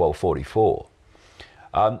Montségur in 1244.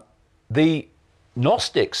 The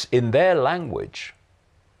Gnostics, in their language,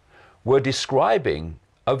 were describing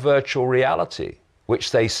a virtual reality,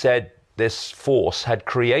 which they said this force had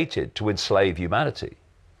created to enslave humanity.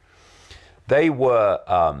 They were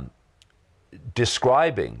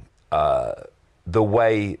describing the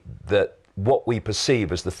way that what we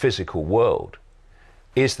perceive as the physical world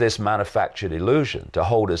is this manufactured illusion to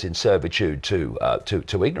hold us in servitude to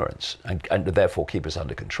ignorance and therefore keep us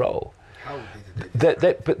under control. How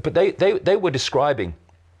did They were describing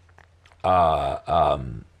a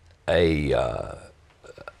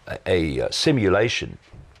simulation,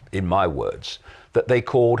 in my words, that they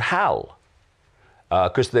called HAL,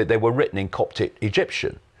 because they were written in Coptic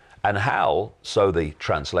Egyptian. And HAL, so the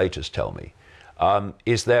translators tell me,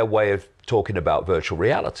 is their way of talking about virtual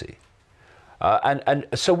reality. And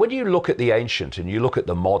so when you look at the ancient and you look at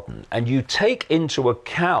the modern, and you take into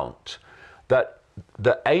account that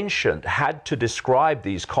the ancient had to describe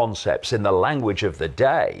these concepts in the language of the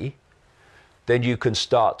day, then you can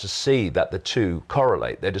start to see that the two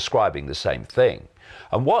correlate. They're describing the same thing.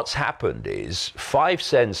 And what's happened is five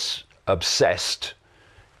sense obsessed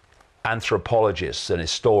anthropologists and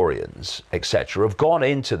historians, etc., have gone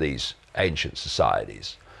into these ancient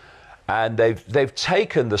societies, and they've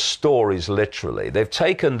taken the stories literally. They've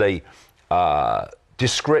taken the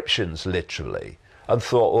descriptions literally and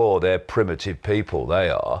thought, oh, they're primitive people, they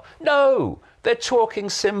are. No, they're talking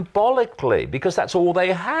symbolically, because that's all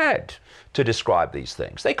they had to describe these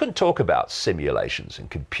things. They couldn't talk about simulations and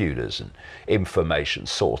computers and information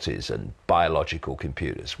sources and biological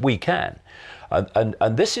computers. We can.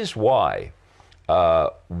 And this is why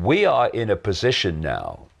we are in a position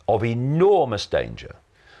now of enormous danger,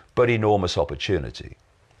 but enormous opportunity.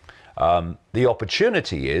 The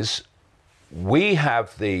opportunity is we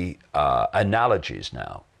have the analogies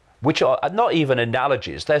now, which are not even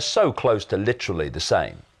analogies. They're so close to literally the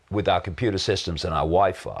same with our computer systems and our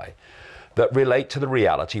Wi-Fi, that relate to the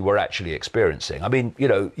reality we're actually experiencing. I mean, you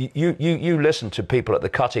know, you listen to people at the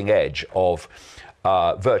cutting edge of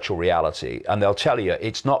virtual reality, and they'll tell you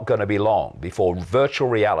it's not going to be long before virtual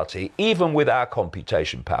reality, even with our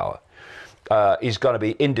computation power, is going to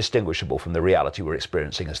be indistinguishable from the reality we're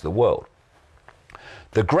experiencing as the world.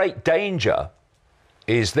 The great danger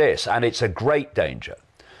is this, and it's a great danger.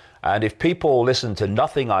 And if people listen to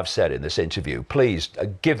nothing I've said in this interview, please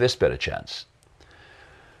give this bit a chance.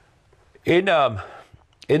 In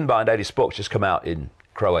my latest book, just come out in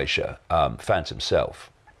Croatia, Phantom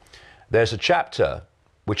Self, there's a chapter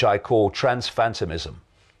which I call Transphantomism.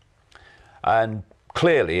 And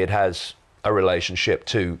clearly it has a relationship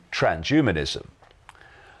to transhumanism.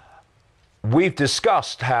 We've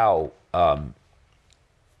discussed how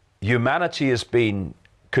humanity has been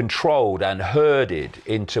controlled and herded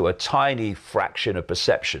into a tiny fraction of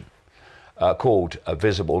perception called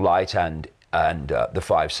visible light and the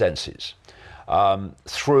five senses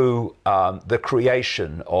through the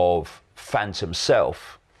creation of phantom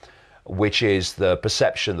self, which is the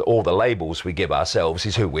perception that all the labels we give ourselves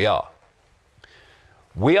is who we are.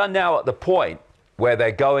 We are now at the point where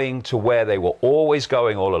they're going to where they were always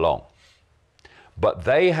going all along. But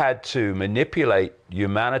they had to manipulate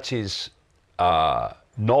humanity's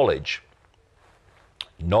knowledge,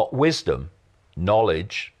 not wisdom,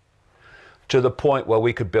 knowledge, to the point where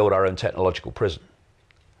we could build our own technological prison.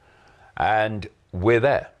 And we're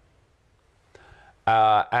there.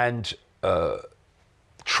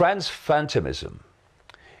 Transphantomism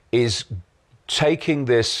is taking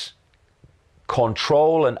this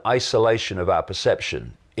control and isolation of our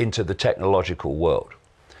perception into the technological world.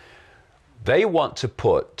 They want to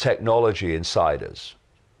put technology inside us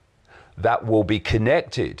that will be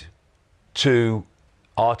connected to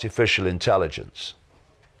artificial intelligence.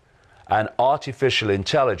 And artificial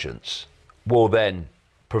intelligence will then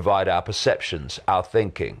provide our perceptions, our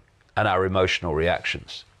thinking, and our emotional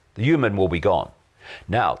reactions. The human will be gone.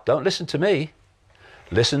 Now, don't listen to me.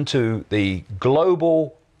 Listen to the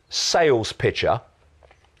global sales pitcher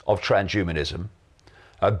of transhumanism,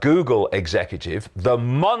 a Google executive, the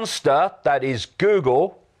monster that is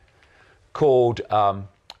Google, called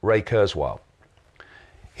Ray Kurzweil.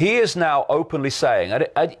 He is now openly saying, and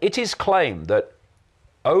it is claimed that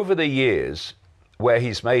over the years where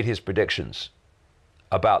he's made his predictions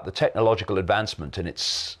about the technological advancement and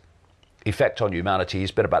its effect on humanity,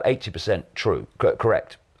 he's been about 80% true,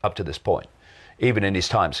 correct, up to this point, even in his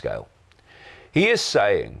timescale. He is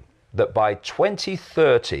saying that by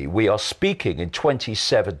 2030, we are speaking in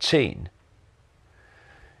 2017,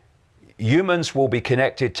 humans will be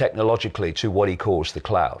connected technologically to what he calls the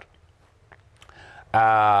cloud.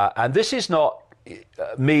 And this is not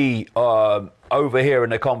me over here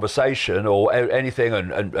in a conversation or anything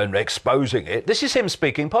and exposing it. This is him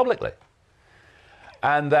speaking publicly.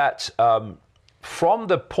 And that from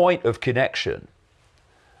the point of connection,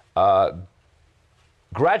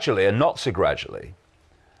 gradually and not so gradually,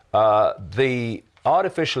 the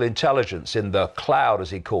artificial intelligence in the cloud, as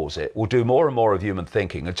he calls it, will do more and more of human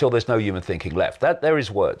thinking until there's no human thinking left. There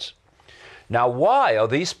is words. Now, why are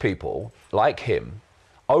these people, like him,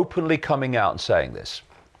 openly coming out and saying this?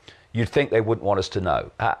 You'd think they wouldn't want us to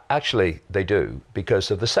know. Actually, they do,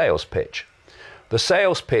 because of the sales pitch. The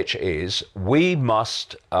sales pitch is, we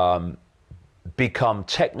must become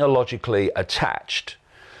technologically attached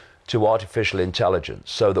to artificial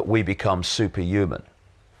intelligence so that we become superhuman.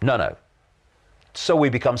 No. So we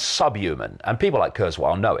become subhuman, and people like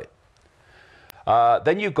Kurzweil know it.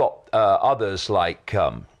 Then you've got others like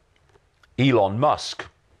Elon Musk,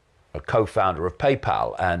 a co-founder of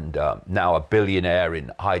PayPal and now a billionaire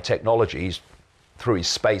in high technology. Through his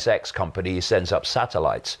SpaceX company, he sends up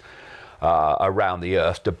satellites around the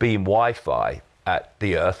Earth to beam Wi-Fi at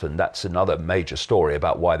the Earth, and that's another major story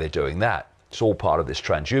about why they're doing that. It's all part of this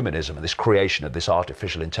transhumanism and this creation of this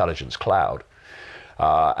artificial intelligence cloud.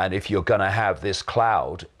 And if you're going to have this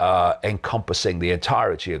cloud encompassing the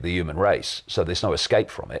entirety of the human race, so there's no escape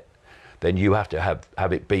from it, then you have to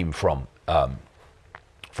have it beamed from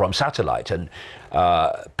satellite. And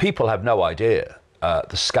people have no idea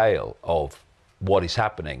the scale of what is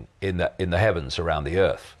happening in the heavens around the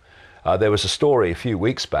Earth. There was a story a few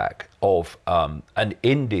weeks back of an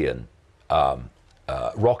Indian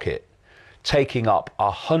rocket taking up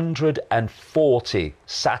 140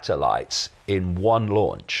 satellites in one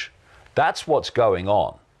launch. That's what's going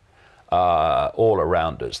on all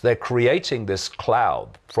around us. They're creating this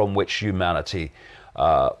cloud from which humanity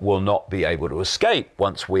will not be able to escape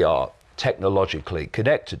once we are technologically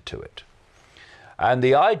connected to it. And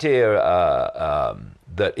the idea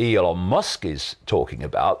that Elon Musk is talking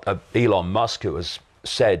about, Elon Musk, who has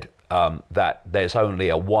said that there's only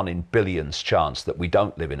a 1 in billions chance that we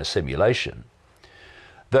don't live in a simulation,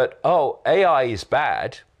 that, oh, AI is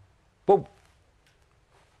bad. Well,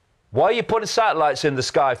 why are you putting satellites in the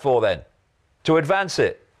sky for then? To advance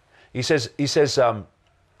it. He says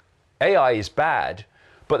AI is bad,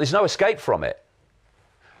 but there's no escape from it.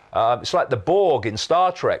 It's like the Borg in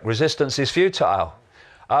Star Trek, resistance is futile.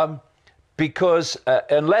 Because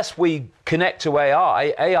unless we connect to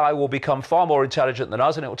AI, AI will become far more intelligent than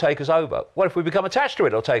us and it will take us over. Well, if we become attached to it,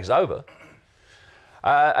 it'll take us over.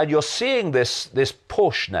 And you're seeing this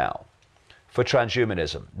push now for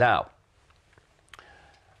transhumanism. Now,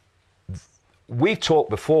 we've talked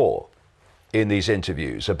before in these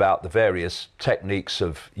interviews about the various techniques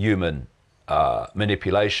of human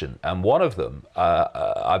manipulation. And one of them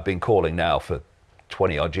I've been calling now for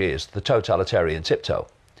 20 odd years, the totalitarian tiptoe,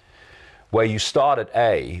 where you start at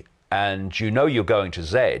A and you know you're going to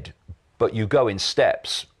Z, but you go in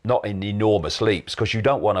steps, not in enormous leaps, because you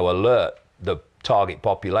don't want to alert the target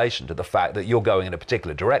population to the fact that you're going in a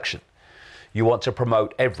particular direction. You want to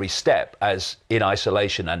promote every step as in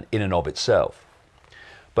isolation and in and of itself.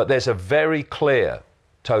 But there's a very clear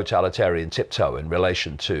totalitarian tiptoe in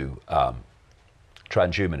relation to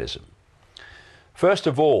transhumanism. First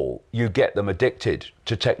of all, you get them addicted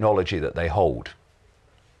to technology that they hold,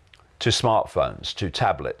 to smartphones, to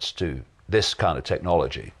tablets, to this kind of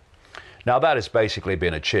technology. Now that has basically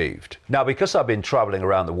been achieved. Now, because I've been traveling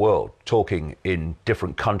around the world, talking in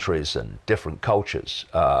different countries and different cultures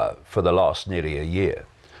for the last nearly a year,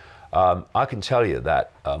 I can tell you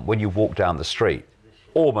that when you walk down the street,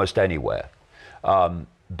 almost anywhere,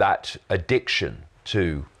 that addiction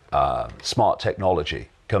to smart technology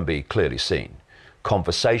can be clearly seen.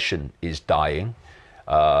 Conversation is dying.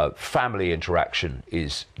 Family interaction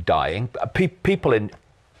is dying. People in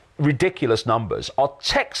ridiculous numbers are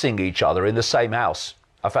texting each other in the same house,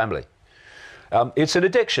 a family. It's an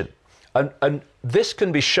addiction. And this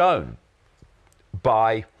can be shown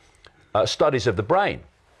by studies of the brain.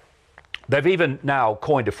 They've even now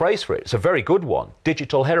coined a phrase for it. It's a very good one,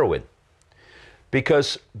 digital heroin.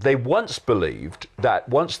 Because they once believed that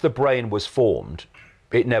once the brain was formed,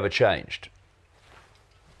 it never changed.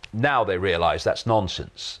 Now they realize that's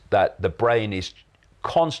nonsense, that the brain is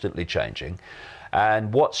constantly changing,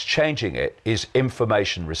 and what's changing it is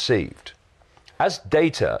information received. As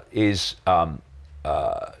data is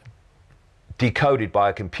decoded by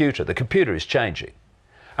a computer, the computer is changing.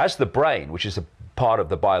 As the brain, which is a part of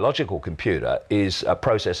the biological computer, is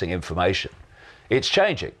processing information, it's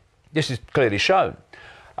changing. This is clearly shown.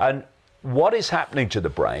 And what is happening to the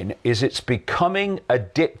brain is it's becoming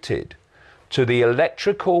addicted to the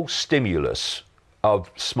electrical stimulus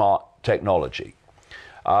of smart technology.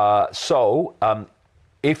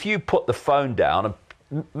 If you put the phone down, and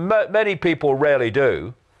many people rarely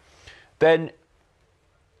do, then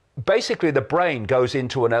basically the brain goes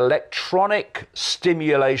into an electronic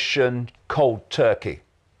stimulation cold turkey.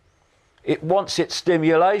 It wants its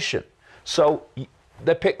stimulation. So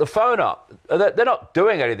they pick the phone up. They're not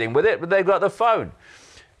doing anything with it, but they've got the phone.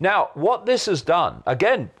 Now, what this has done,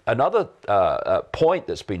 again, another point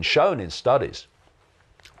that's been shown in studies,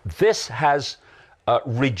 this has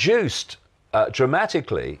reduced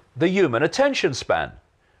dramatically the human attention span.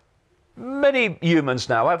 Many humans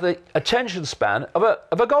now have the attention span of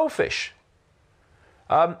a goldfish.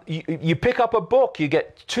 You pick up a book, you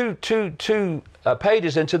get two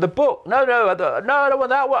pages into the book. No, I don't want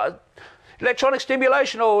that one. Electronic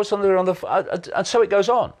stimulation or something on the, and so it goes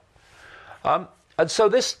on. And so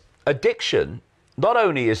this addiction not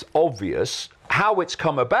only is obvious, how it's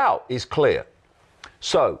come about is clear.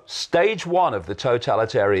 So stage one of the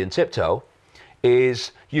totalitarian tiptoe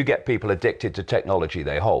is you get people addicted to technology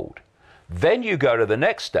they hold. Then you go to the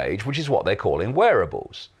next stage, which is what they're calling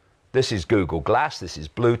wearables. This is Google Glass, this is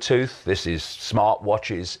Bluetooth, this is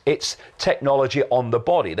smartwatches. It's technology on the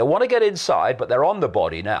body. They want to get inside, but they're on the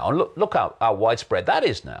body now. And look how widespread that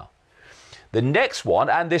is now. The next one,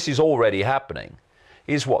 and this is already happening,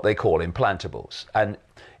 is what they call implantables. And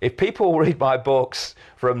if people read my books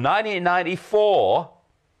from 1994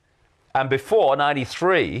 and before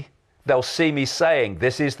 93, they'll see me saying,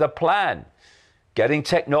 this is the plan. Getting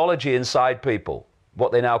technology inside people,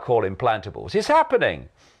 what they now call implantables. It's happening.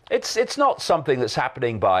 It's not something that's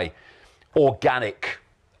happening by organic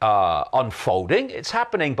unfolding. It's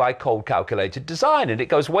happening by cold calculated design, and it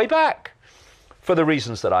goes way back for the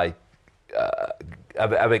reasons that I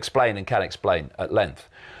have explained and can explain at length.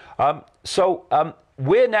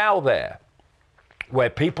 We're now there where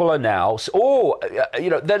people are now,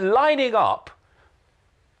 they're lining up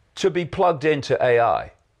to be plugged into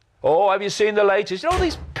AI. Oh, have you seen the latest? All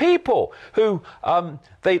these people who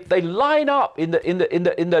they line up in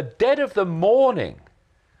the dead of the morning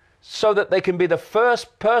so that they can be the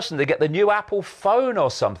first person to get the new Apple phone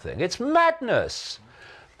or something. It's madness.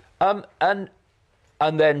 And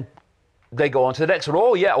then they go on to the next one.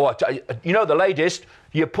 Oh yeah, well, the latest.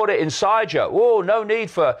 You put it inside you. Oh, no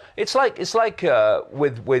need for. It's like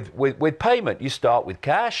with payment. You start with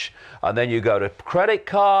cash, and then you go to credit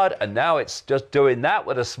card, and now it's just doing that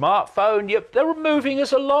with a smartphone. They're moving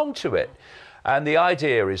us along to it, and the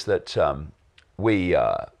idea is that we,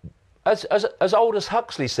 as Aldous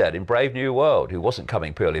Huxley said in Brave New World, who wasn't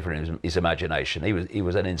coming purely from his imagination. He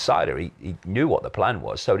was an insider. He knew what the plan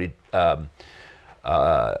was. So did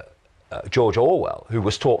George Orwell, who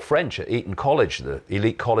was taught French at Eton College, the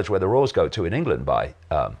elite college where the Royals go to in England, by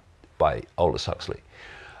Aldous Huxley.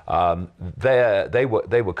 They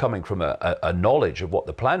were coming from a knowledge of what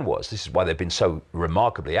the plan was. This is why they've been so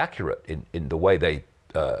remarkably accurate in the way they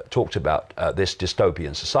talked about this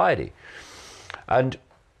dystopian society. And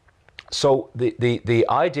so the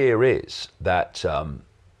idea is that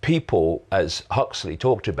people, as Huxley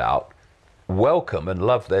talked about, welcome and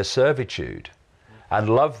love their servitude and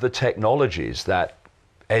love the technologies that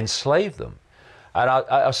enslave them. And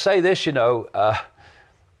I'll say this, you know,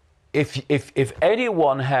 if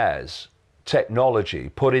anyone has technology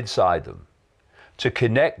put inside them to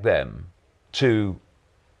connect them to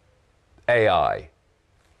AI,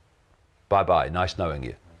 bye-bye, nice knowing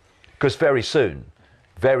you. Because very soon,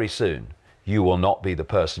 you will not be the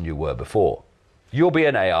person you were before. You'll be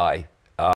an AI,